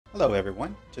Hello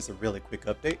everyone, just a really quick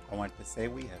update. I wanted to say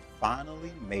we have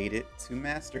finally made it to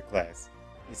Masterclass.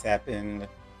 This happened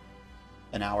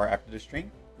an hour after the stream.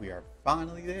 We are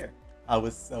finally there. I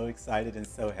was so excited and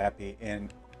so happy.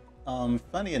 And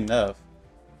funny enough,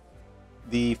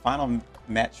 the final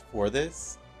match for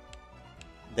this,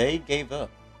 they gave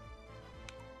up.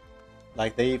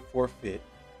 Like they forfeit.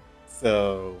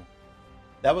 So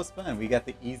that was fun. We got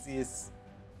the easiest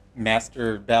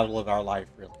master battle of our life,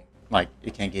 really. Like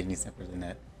it can't get any simpler than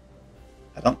that.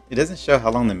 I don't. It doesn't show how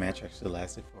long the match actually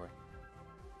lasted for.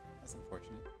 That's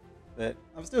unfortunate, but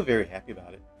I'm still very happy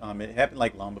about it. It happened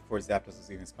like long before Zapdos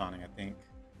was even spawning. I think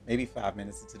maybe 5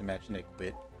 minutes into the match and they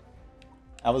quit.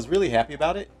 I was really happy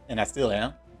about it, and I still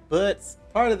am. But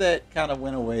part of that kind of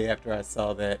went away after I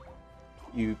saw that.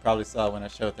 You probably saw when I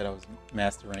showed that I was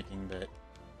master ranking, but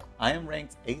I am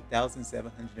ranked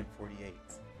 8,748.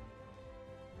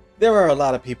 There are a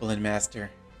lot of people in master,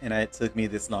 and it took me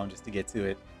this long just to get to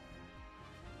it.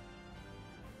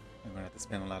 I'm gonna have to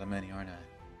spend a lot of money, aren't I?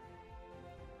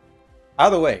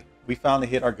 Either way, we finally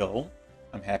hit our goal.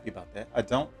 I'm happy about that. I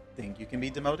don't think you can be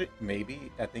demoted.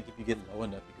 Maybe. I think if you get low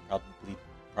enough, you could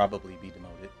probably be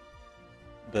demoted.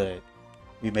 But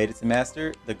we made it to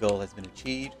master. The goal has been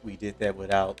achieved. We did that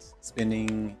without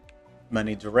spending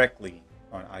money directly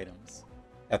on items.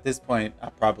 At this point, I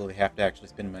probably have to actually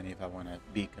spend money if I want to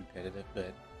be competitive.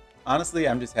 But honestly,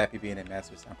 I'm just happy being at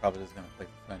master, so I'm probably just going to play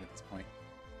for fun at this point.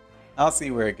 I'll see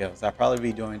where it goes. I'll probably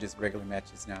be doing just regular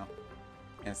matches now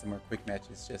and some more quick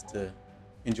matches just to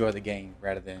enjoy the game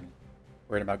rather than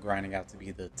worrying about grinding out to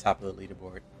be the top of the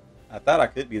leaderboard. I thought I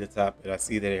could be the top, but I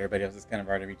see that everybody else has kind of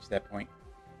already reached that point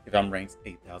if I'm ranked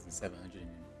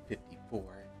 8,754.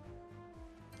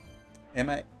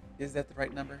 Is that the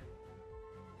right number?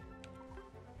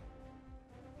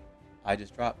 I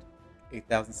just dropped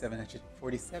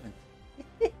 8,747.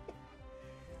 This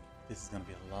is going to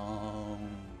be a long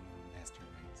master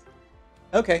race.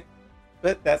 Okay,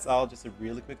 but that's all just a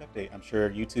really quick update. I'm sure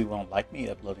YouTube won't like me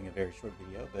uploading a very short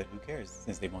video, but who cares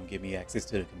since they won't give me access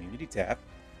to the community tab.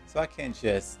 So I can't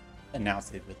just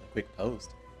announce it with a quick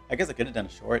post. I guess I could have done a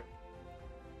short.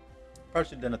 Probably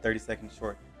should have done a 30-second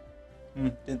short.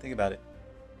 Didn't think about it.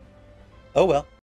 Oh well.